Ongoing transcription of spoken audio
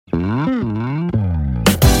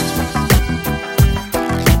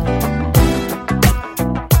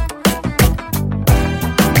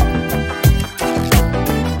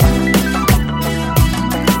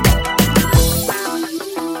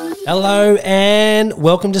Hello and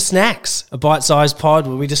welcome to Snacks, a bite-sized pod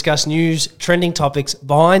where we discuss news, trending topics,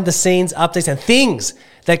 behind-the-scenes updates and things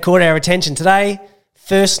that caught our attention. Today,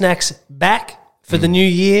 first Snacks back for the new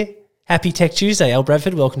year. Happy Tech Tuesday. Al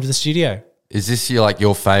Bradford, welcome to the studio. Is this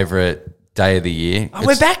your favourite day of the year? Oh,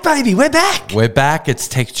 we're back, baby. We're back. We're back. It's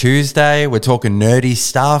Tech Tuesday. We're talking nerdy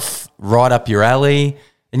stuff, right up your alley.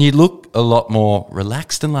 And you look a lot more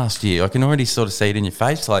relaxed than last year. I can already sort of see it in your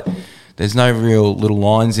face. Like, there's no real little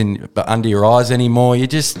lines under your eyes anymore. You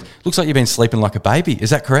just looks like you've been sleeping like a baby.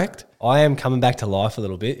 Is that correct? I am coming back to life a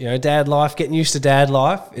little bit. You know, dad life, getting used to dad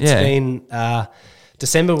life. It's been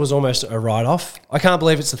December was almost a write-off. I can't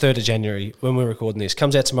believe it's the 3rd of January when we're recording this.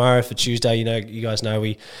 Comes out tomorrow for Tuesday. You know, you guys know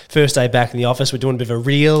we first day back in the office. We're doing a bit of a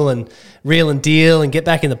reel and deal and get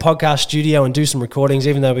back in the podcast studio and do some recordings,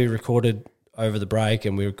 even though we recorded over the break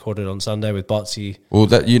and we recorded on Sunday with Botsy. Well,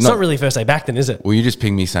 it's not really first day back then, is it? Well, you just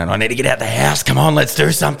pinged me saying, I need to get out the house. Come on, let's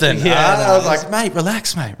do something. I was like, mate,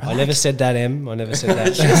 relax, mate. Relax. I never said that, Em. I never said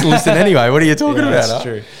that. Just listen anyway. What are you talking about? That's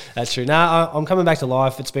true. That's true. No, I'm coming back to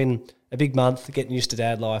life. It's been a big month getting used to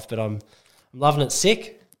dad life, but I'm loving it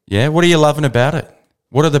sick. Yeah, what are you loving about it?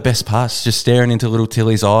 What are the best parts? Just staring into little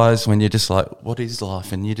Tilly's eyes when you're just like, what is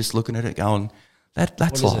life? And you're just looking at it going,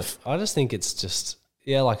 that's life. I just think it's just...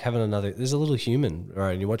 Yeah, like having there's a little human,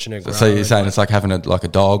 right? And you're watching her grow. So you're saying it's like having a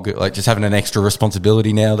dog, like just having an extra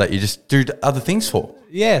responsibility now that you just do other things for?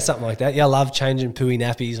 Yeah, something like that. Yeah, I love changing pooey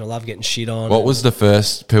nappies and I love getting shit on. What was the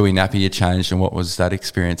first pooey nappy you changed and what was that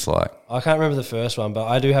experience like? I can't remember the first one, but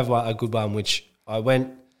I do have a good one, which I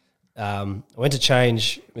went to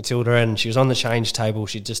change Matilda and she was on the change table.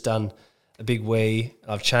 She'd just done a big wee.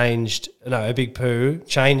 A big poo,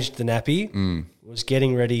 changed the nappy, was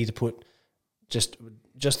getting ready to put...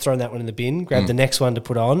 Just thrown that one in the bin, grabbed the next one to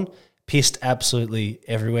put on, pissed absolutely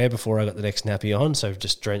everywhere before I got the next nappy on, so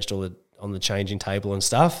just drenched on the changing table and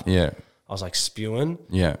stuff. Yeah. I was like spewing.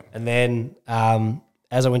 Yeah. And then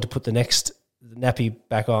as I went to put the next nappy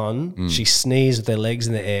back on, she sneezed with her legs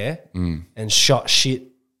in the air and shot shit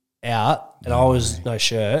out, and I was no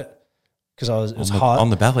shirt because it was hot. On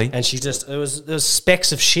the belly. And there was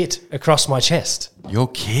specks of shit across my chest. You're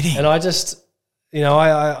kidding. And I just... You know,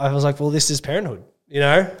 I was like, well, this is parenthood, you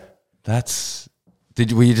know?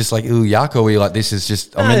 Were you just like, ooh, yuck, or were you like, this is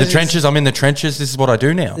just, I'm in the trenches, this is what I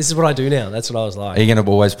do now? This is what I do now. That's what I was like. Are you going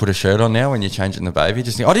to always put a shirt on now when you're changing the baby?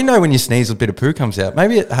 I didn't know when you sneeze, a bit of poo comes out.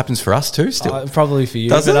 Maybe it happens for us too still. Probably for you.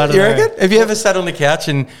 Does it? You reckon? Have you ever sat on the couch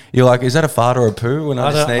and you're like, is that a fart or a poo when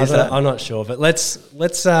I sneeze that? I'm not sure, but let's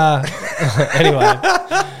anyway,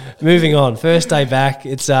 moving on. First day back.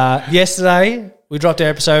 It's yesterday. We dropped our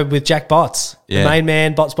episode with Jack Bots, the main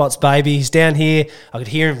man, Bots baby. He's down here. I could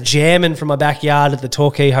hear him jamming from my backyard at the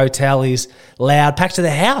Torquay Hotel. He's loud, packed to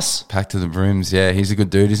the house. Packed to the brooms, yeah. He's a good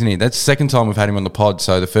dude, isn't he? That's the second time we've had him on the pod.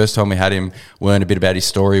 So the first time we had him, learned a bit about his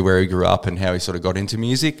story, where he grew up and how he sort of got into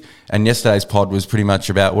music. And yesterday's pod was pretty much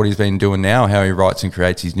about what he's been doing now, how he writes and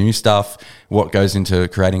creates his new stuff, what goes into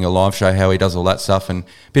creating a live show, how he does all that stuff, and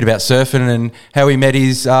a bit about surfing and how he met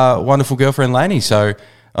his wonderful girlfriend, Lainey. So...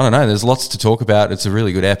 I don't know. There's lots to talk about. It's a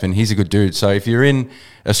really good app, and he's a good dude. So if you're in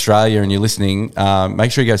Australia and you're listening,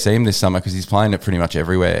 make sure you go see him this summer because he's playing it pretty much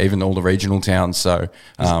everywhere, even all the regional towns. So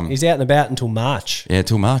he's out and about until March. Yeah,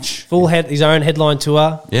 till March. His own headline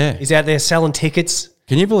tour. Yeah, he's out there selling tickets.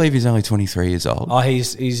 Can you believe he's only 23 years old? Oh,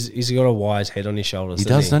 he's got a wise head on his shoulders. He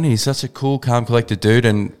does, doesn't he? He's such a cool, calm, collected dude,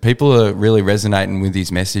 and people are really resonating with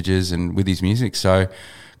his messages and with his music. So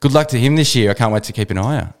good luck to him this year. I can't wait to keep an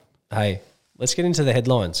eye out. Hey. Let's get into the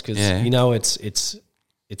headlines because you know it's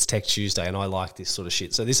Tech Tuesday and I like this sort of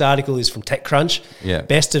shit. So this article is from TechCrunch. Yeah.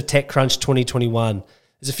 Best of TechCrunch 2021.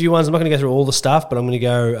 There's a few ones. I'm not going to go through all the stuff, but I'm going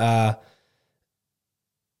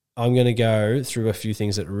to go through a few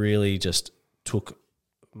things that really just took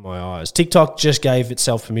my eyes. TikTok just gave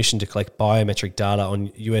itself permission to collect biometric data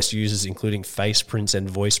on US users, including face prints and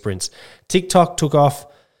voice prints. TikTok took off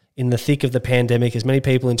in the thick of the pandemic as many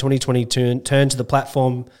people in 2020 turned to the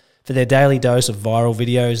platform for their daily dose of viral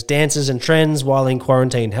videos, dances and trends while in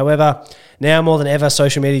quarantine. However, now more than ever,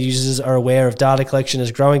 social media users are aware of data collection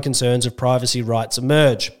as growing concerns of privacy rights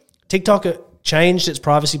emerge. TikTok changed its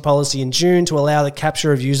privacy policy in June to allow the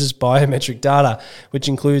capture of users' biometric data, which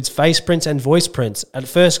includes face prints and voice prints. At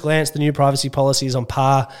first glance, the new privacy policy is on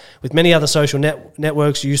par with many other social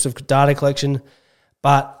networks' use of data collection,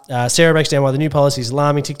 but Sarah breaks down why the new policy is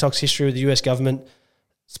alarming. TikTok's history with the US government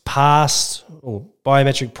past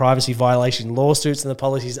biometric privacy violation lawsuits and the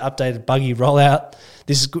policy's updated buggy rollout.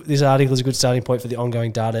 This article is a good starting point for the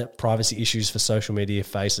ongoing data privacy issues for social media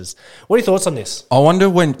faces. What are your thoughts on this? I wonder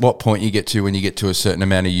what point you get to when you get to a certain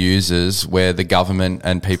amount of users where the government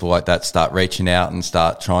and people like that start reaching out and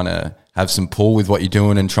start trying to have some pull with what you're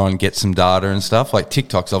doing and try and get some data and stuff. Like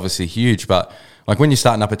TikTok's obviously huge, but like when you're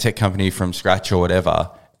starting up a tech company from scratch or whatever,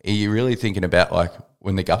 are you really thinking about like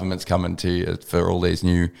when the government's coming to you for all these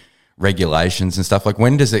new regulations and stuff? Like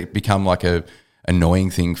when does it become like a annoying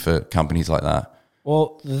thing for companies like that?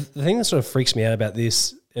 Well, the thing that sort of freaks me out about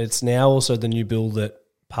this, it's now also the new bill that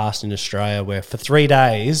passed in Australia where for 3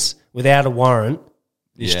 days, without a warrant,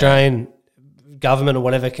 the Australian government or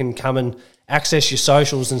whatever can come and access your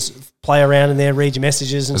socials and play around in there, read your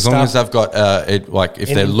messages and stuff. As long as they've got,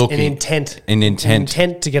 they're looking. An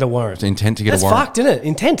intent to get a warrant. Intent to get That's a warrant. That's fucked, isn't it?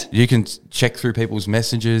 Intent. You can check through people's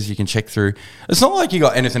messages. You can check through. It's not like you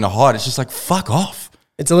got anything to hide. It's just like, fuck off.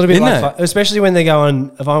 It's a little bit like, especially when they go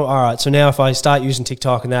on, all right, so now if I start using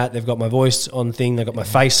TikTok and that, they've got my voice on thing, they've got my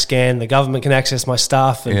face scan, the government can access my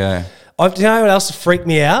stuff. And yeah. Do you know what else freaked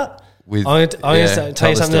me out? I'm going to tell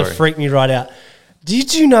you something that freaked me right out.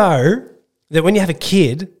 Did you know that when you have a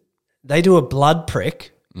kid, they do a blood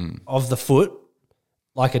prick of the foot,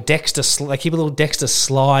 like a Dexter, they keep a little Dexter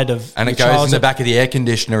slide of, and it goes in the back of the air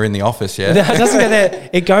conditioner in the office. Yeah, no, it doesn't go there.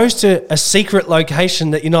 It goes to a secret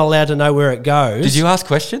location that you're not allowed to know where it goes. Did you ask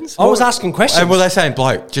questions? I was asking questions. And were they saying,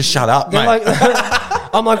 "Bloke, just shut up, mate"? Like,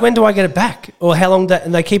 I'm like, when do I get it back, or how long?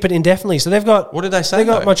 And they keep it indefinitely. So they've got. What did they say? They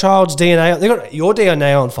got my child's DNA. They got your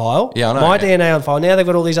DNA on file. Yeah, I know. My DNA on file. Now they've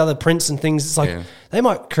got all these other prints and things. It's like they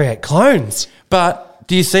might create clones. But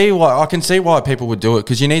do you see why? I can see why people would do it,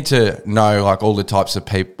 because you need to know like all the types of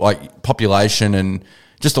people, like population and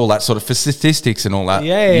just all that sort of for statistics and all that.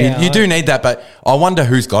 Yeah, you do need that, but I wonder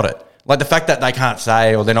who's got it. Like the fact that they can't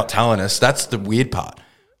say or they're not telling us, that's the weird part.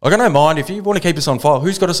 Like I don't mind if you want to keep us on file.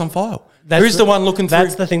 Who's got us on file? Who's the one looking through?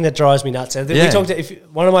 That's the thing that drives me nuts. We talked.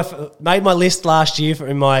 Made my list last year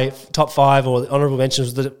in my top 5 or honourable mentions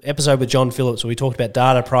was the episode with John Phillips where we talked about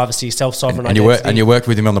data privacy, self-sovereign identity. And you worked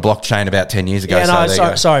with him on the blockchain about 10 years ago.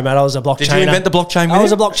 Yeah, sorry, mate. I was a blockchainer. Did you invent the blockchain? I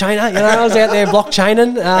was a blockchainer. I was out there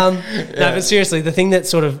blockchaining. No, but seriously, the thing that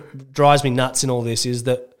sort of drives me nuts in all this is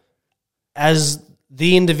that as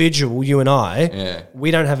the individual, you and I,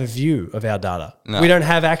 we don't have a view of our data. No. We don't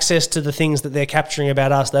have access to the things that they're capturing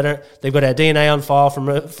about us. They've got our DNA on file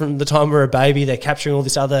from the time we're a baby. They're capturing all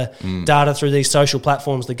this other data through these social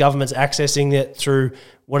platforms. The government's accessing it through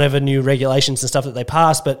whatever new regulations and stuff that they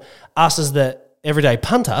pass. But us as the everyday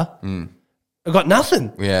punter have got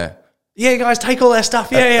nothing. Yeah. Yeah, guys, take all that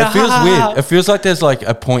stuff. It feels weird. It feels like there's like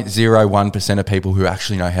a 0.01% of people who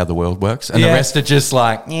actually know how the world works. And the rest are just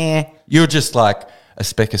like, you're just like a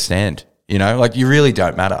speck of sand, like you really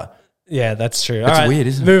don't matter. Yeah, that's true. It's weird,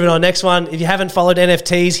 isn't it? Moving on, next one. If you haven't followed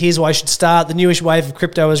NFTs, here's why you should start. The newish wave of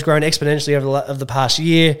crypto has grown exponentially over the past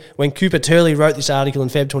year. When Cooper Turley wrote this article in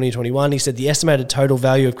Feb 2021, he said the estimated total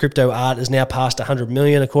value of crypto art is now past 100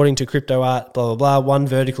 million, according to Crypto Art, blah, blah, blah, one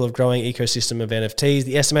vertical of growing ecosystem of NFTs.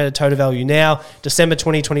 The estimated total value now, December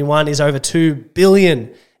 2021, is over 2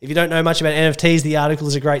 billion. If you don't know much about NFTs, the article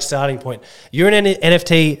is a great starting point. You're an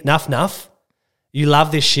NFT nuff. You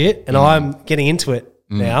love this shit, and I'm getting into it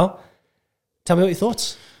now. Tell me what your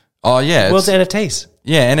thoughts. Oh, yeah. World's NFTs.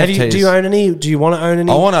 Yeah, NFTs. Do you own any? Do you want to own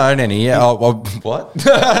any? I want to own any, yeah. What?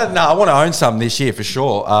 No, I want to own some this year for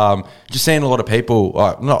sure. Just seeing a lot of people,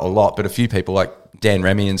 not a lot, but a few people like Dan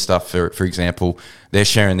Remy and stuff, for example, they're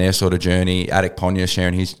sharing their sort of journey. Adik Ponya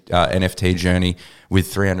sharing his NFT journey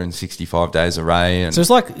with 365 Days Array. And so it's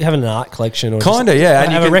like having an art collection, or kind of, yeah.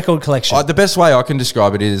 And have a record collection. The best way I can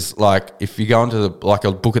describe it is like if you go into a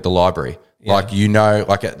book at the library, like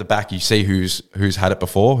like at the back you see who's had it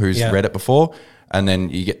before, who's read it before. And then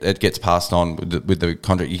it gets passed on with the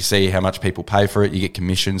contract. You see how much people pay for it. You get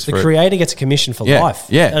commissions for it. The creator gets a commission for life.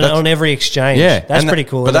 Yeah. And on every exchange. Yeah. That's pretty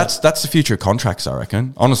cool. But that's the future of contracts, I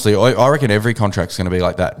reckon. Honestly, I reckon every contract's going to be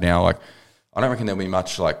like that now. Like, I don't reckon there'll be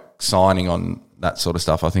much like signing on that sort of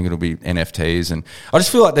stuff. I think it'll be NFTs. And I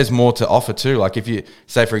just feel like there's more to offer too. Like if you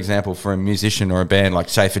say, for example, for a musician or a band, like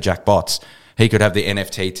say for Jack Botts, he could have the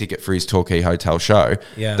NFT ticket for his Torquay Hotel show.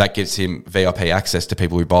 Yeah. That gives him VIP access to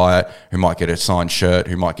people who buy it, who might get a signed shirt,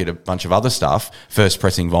 who might get a bunch of other stuff, first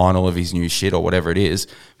pressing vinyl of his new shit or whatever it is,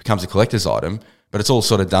 becomes a collector's item. But it's all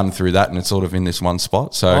sort of done through that, and it's sort of in this one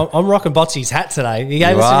spot. So I'm rocking Botsy's hat today. He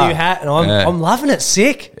gave us a new hat, and I'm loving it.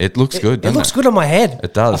 Sick. It looks good. It looks good on my head.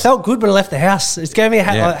 It does. I felt good when I left the house. It gave me a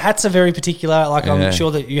hat. Yeah. Hats are very particular. Like I'm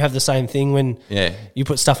sure that you have the same thing when you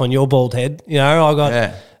put stuff on your bald head. I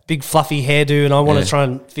got big fluffy hairdo, and I want to try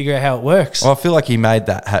and figure out how it works. Well, I feel like he made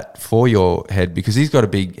that hat for your head because he's got a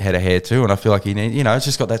big head of hair too, and I feel like he need, it's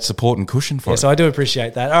just got that support and cushion for it. So I do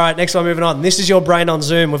appreciate that. All right, next one, moving on. This is your brain on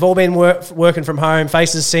Zoom. We've all been working from home,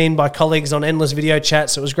 faces seen by colleagues on endless video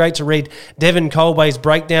chats. So it was great to read Devin Colway's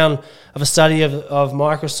breakdown of a study of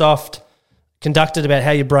Microsoft conducted about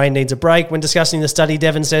how your brain needs a break. When discussing the study,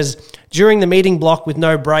 Devin says, during the meeting block with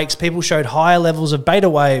no breaks, people showed higher levels of beta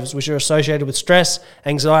waves, which are associated with stress,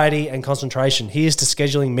 anxiety, and concentration. Here's to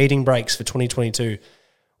scheduling meeting breaks for 2022.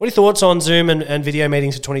 What are your thoughts on Zoom and video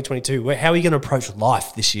meetings for 2022? How are you going to approach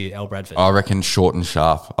life this year, Al Bradford? I reckon short and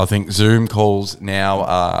sharp. I think Zoom calls now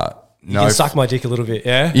are... You can suck my dick a little bit,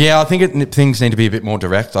 yeah? Yeah, I think things need to be a bit more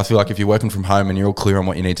direct. I feel like if you're working from home and you're all clear on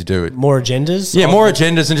what you need to do. More agendas? Yeah, more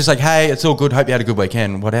agendas and just like, hey, it's all good. Hope you had a good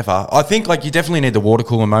weekend, whatever. I think like you definitely need the water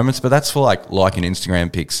cooler moments, but that's for like liking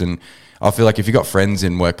Instagram pics. And I feel like if you've got friends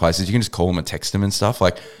in workplaces, you can just call them and text them and stuff.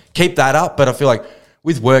 Like keep that up. But I feel like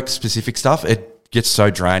with work-specific stuff, it gets so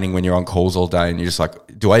draining when you're on calls all day and you're just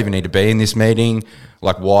like, do I even need to be in this meeting?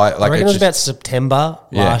 Like why? Like I reckon it was about September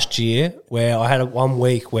last year where I had 1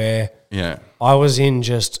 week where I was in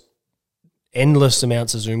just endless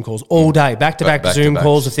amounts of Zoom calls all day, back-to-back Zoom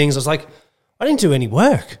calls of things. I was like, I didn't do any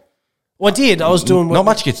work. Well, I did. I was doing work. Not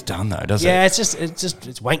much gets done though, does it? Yeah,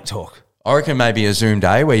 it's wank talk. I reckon maybe a Zoom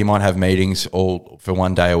day where you might have meetings all for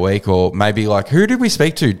 1 day a week, or maybe like who did we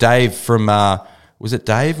speak to? Dave from was it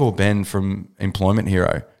Dave or Ben from Employment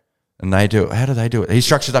Hero? And they do it. How do they do it? He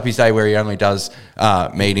structures up his day where he only does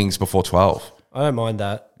meetings before 12. I don't mind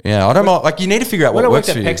that. Yeah, I don't mind. Like, you need to figure out what works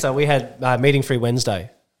for you. When I worked at PEXA, we had meeting free Wednesday.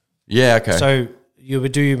 Yeah, okay. So you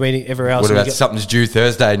would do your meeting everywhere else. What about something's due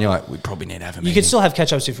Thursday and you're like, we probably need to have a meeting. You could still have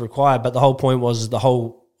catch-ups if required, but the whole point was the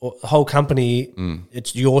whole company,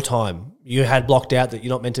 it's your time. You had blocked out that you're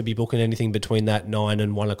not meant to be booking anything between that 9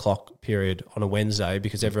 and 1 o'clock period on a Wednesday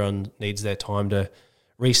because everyone needs their time to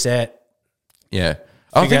reset. Yeah.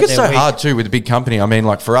 I think it's so hard too with a big company. I mean,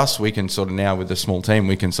 like for us, we can sort of now with a small team,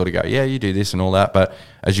 we can sort of go, yeah, you do this and all that. But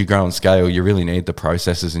as you grow and scale, you really need the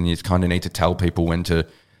processes and you kind of need to tell people when to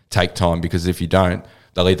take time because if you don't,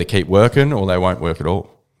 they'll either keep working or they won't work at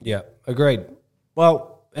all. Yeah, agreed.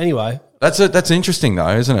 Well, anyway. That's interesting though,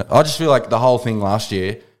 isn't it? I just feel like the whole thing last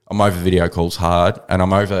year, I'm over video calls hard and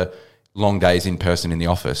I'm over long days in person in the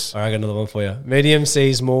office. All right, I got another one for you. Medium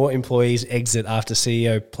sees more employees exit after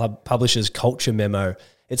CEO publishes culture memo.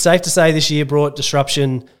 It's safe to say this year brought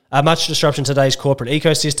much disruption to today's corporate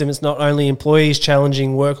ecosystem. It's not only employees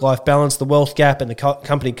challenging work-life balance, the wealth gap, and the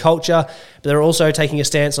company culture, but they're also taking a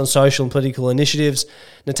stance on social and political initiatives.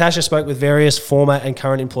 Natasha spoke with various former and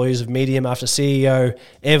current employees of Medium after CEO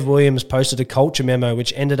Ev Williams posted a culture memo,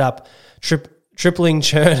 which ended up tripling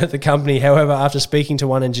churn at the company. However, after speaking to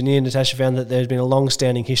one engineer, Natasha found that there's been a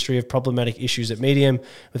long-standing history of problematic issues at Medium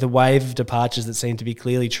with a wave of departures that seem to be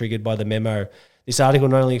clearly triggered by the memo. This article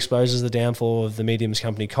not only exposes the downfall of the Medium's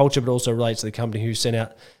company culture, but also relates to the company who sent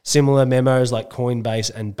out similar memos like Coinbase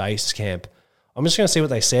and Basecamp. I'm just going to see what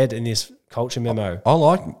they said in this culture memo. I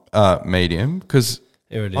like Medium because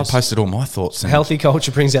I posted all my thoughts. Healthy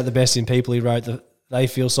culture brings out the best in people, he wrote. They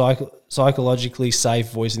feel psychologically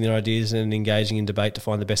safe voicing their ideas and engaging in debate to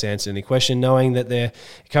find the best answer to any question, knowing that their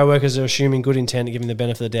co-workers are assuming good intent and giving the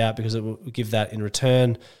benefit of the doubt because it will give that in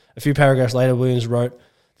return. A few paragraphs later, Williams wrote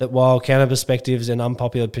that while counter perspectives and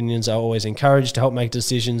unpopular opinions are always encouraged to help make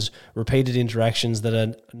decisions, repeated interactions that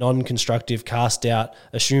are non-constructive, cast doubt,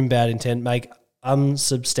 assume bad intent, make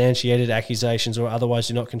unsubstantiated accusations or otherwise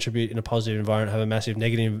do not contribute in a positive environment have a massive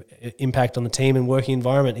negative impact on the team and working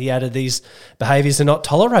environment. He added these behaviours are not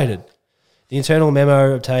tolerated. The internal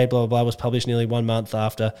memo obtained, blah, blah, blah, was published nearly 1 month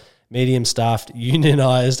after medium-staffed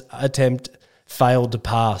unionised attempt failed to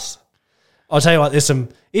pass. I'll tell you what, there's some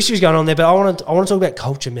issues going on there, but I want to talk about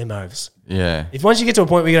culture memos. Yeah. If once you get to a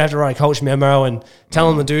point where you're going to have to write a culture memo and tell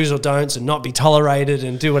them the do's or don'ts and not be tolerated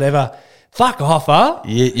and do whatever, fuck off, huh?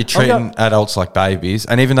 You're treating adults like babies,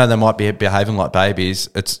 and even though they might be behaving like babies,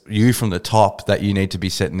 it's you from the top that you need to be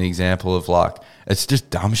setting the example of like, it's just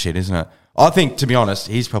dumb shit, isn't it? I think, to be honest,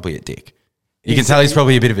 he's probably a dick. You can tell he's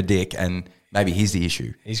probably a bit of a dick, and maybe he's the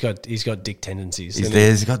issue. He's got dick tendencies.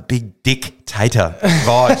 He's got big dictator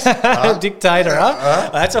vibes. Dictator,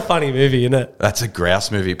 huh? That's a funny movie, isn't it? That's a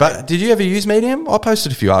grouse movie. But did you ever use Medium? I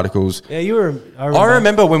posted a few articles. Yeah, you were. I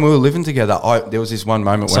remember when we were living together. There was this one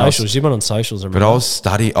moment when socials. You went on socials, but I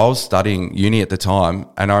was studying uni at the time,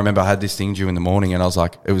 and I remember I had this thing due in the morning, and I was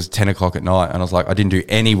like, it was 10 o'clock at night, and I was like, I didn't do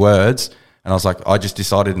any words, and I was like, I just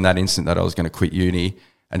decided in that instant that I was going to quit uni.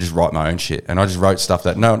 and just write my own shit. And I just wrote stuff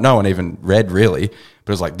that no one even read really, but it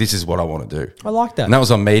was like, this is what I want to do. I like that. And that was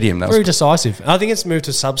on Medium. That Very was decisive. I think it's moved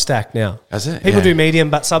to Substack now. Has it? People Yeah. do Medium,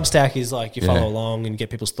 but Substack is like you follow Yeah. along and get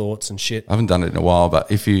people's thoughts and shit. I haven't done it in a while, but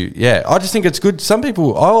I just think it's good. Some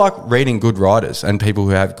people, I like reading good writers and people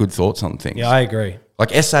who have good thoughts on things. Yeah, I agree.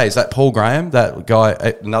 Like essays, that Paul Graham, that guy,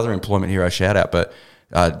 another employment hero shout out, but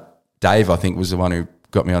Dave, I think, was the one who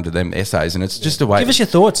got me onto them essays, and it's just a way. Give us your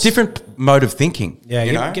thoughts. Different mode of thinking. Yeah,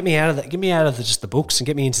 you know? get me out of that. Get me out of just the books and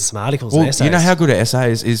get me into some articles Well, and essays. you know how good an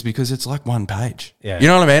essay is because it's like one page. Yeah. You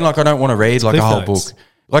know what I mean? Like I don't want to read like a Cliff whole notes. book.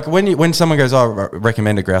 Like when someone goes, "Oh,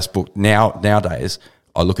 recommend a Grouse book," nowadays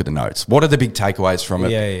I look at the notes. What are the big takeaways from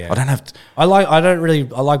it? Yeah. I don't have to. I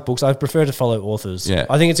like books. I prefer to follow authors. Yeah.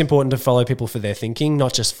 I think it's important to follow people for their thinking,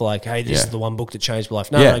 not just for like, hey, this Yeah. is the one book that changed my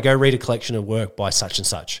life. No, Yeah. no, go read a collection of work by such and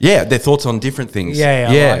such. Yeah, their thoughts on different things. Yeah,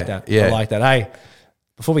 I like that. Yeah, I like that. Hey,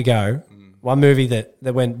 before we go, one movie that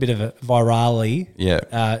went a bit of a virally.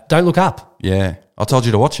 Yeah. Don't Look Up. Yeah. I told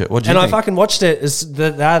you to watch it. What did you And think? I fucking watched it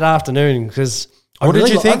that afternoon because What did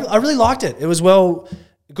you think? I really liked it. It was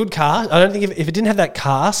good cast. I don't think if it didn't have that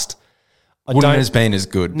cast, Wouldn't have been as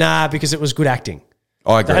good. Nah, because it was good acting.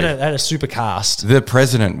 I They agree. had a super cast. The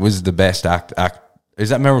president was the best act. Is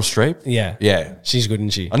that Meryl Streep? Yeah. Yeah. She's good,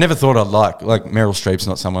 isn't she? I never thought I'd like Meryl Streep's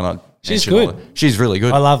not someone I'd She's mention good. all the- She's really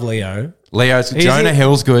good. I love Leo. Jonah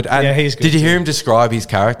Hill's good. And Yeah, he's good Did you too. hear him describe his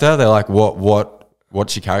character? They're like,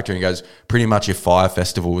 what's your character? And he goes, pretty much if Fire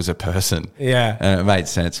Festival was a person. Yeah. And it made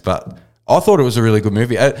sense. But I thought it was a really good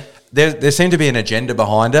movie. There seemed to be an agenda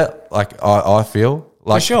behind it. Like I feel.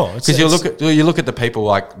 Like, sure. Because you look at the people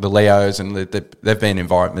like the Leos and they've been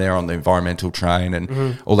they're on the environmental train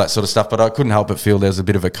and all that sort of stuff. But I couldn't help but feel there was a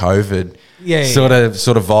bit of a COVID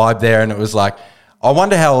sort of vibe there, and it was like, I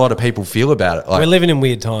wonder how a lot of people feel about it. Like, We're living in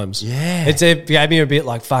weird times. Yeah. It gave me a bit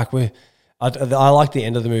like, fuck, I like the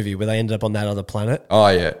end of the movie where they ended up on that other planet. oh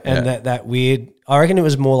yeah, And that weird, I reckon it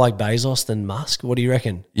was more like Bezos than Musk. What do you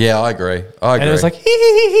reckon? yeah, I agree. And it was like,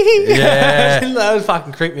 Yeah. that would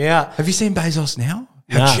fucking creep me out. have you seen Bezos now?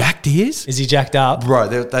 How Nah. jacked he is? Is he jacked up? Bro,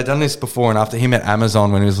 they've done this before and after. Him at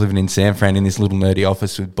Amazon when he was living in San Fran in this little nerdy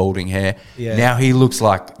office with balding hair. Yeah. Now he looks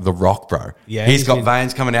like The Rock, bro. Yeah, he's he's got been-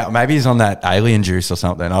 veins coming out. Maybe he's on that alien juice or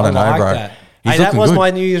something. I don't know, like bro. that. He's Hey, that looking was good.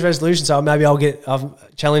 my New Year's resolution, so maybe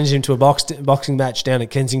I've challenged him to a boxing match down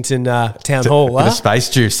at Kensington Town Hall. Bit huh? of space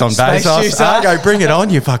juice on Space Bezos. juice, huh? Go bring it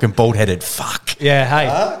on, you fucking bald-headed fuck. Yeah,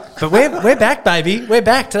 hey. But we're back, baby. We're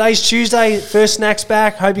back. Today's Tuesday. First snack's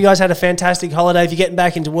back. Hope you guys had a fantastic holiday. If you're getting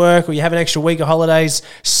back into work or you have an extra week of holidays,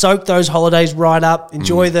 soak those holidays right up.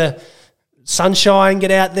 Enjoy the sunshine.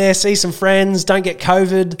 Get out there. See some friends. Don't get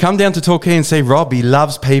COVID. Come down to Torquay and see Rob. He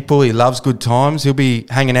loves people. He loves good times. He'll be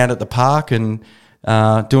hanging out at the park and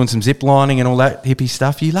doing some zip lining and all that hippie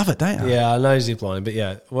stuff. You love it, don't you? Yeah, I know ziplining, but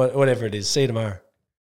yeah, whatever it is. See you tomorrow.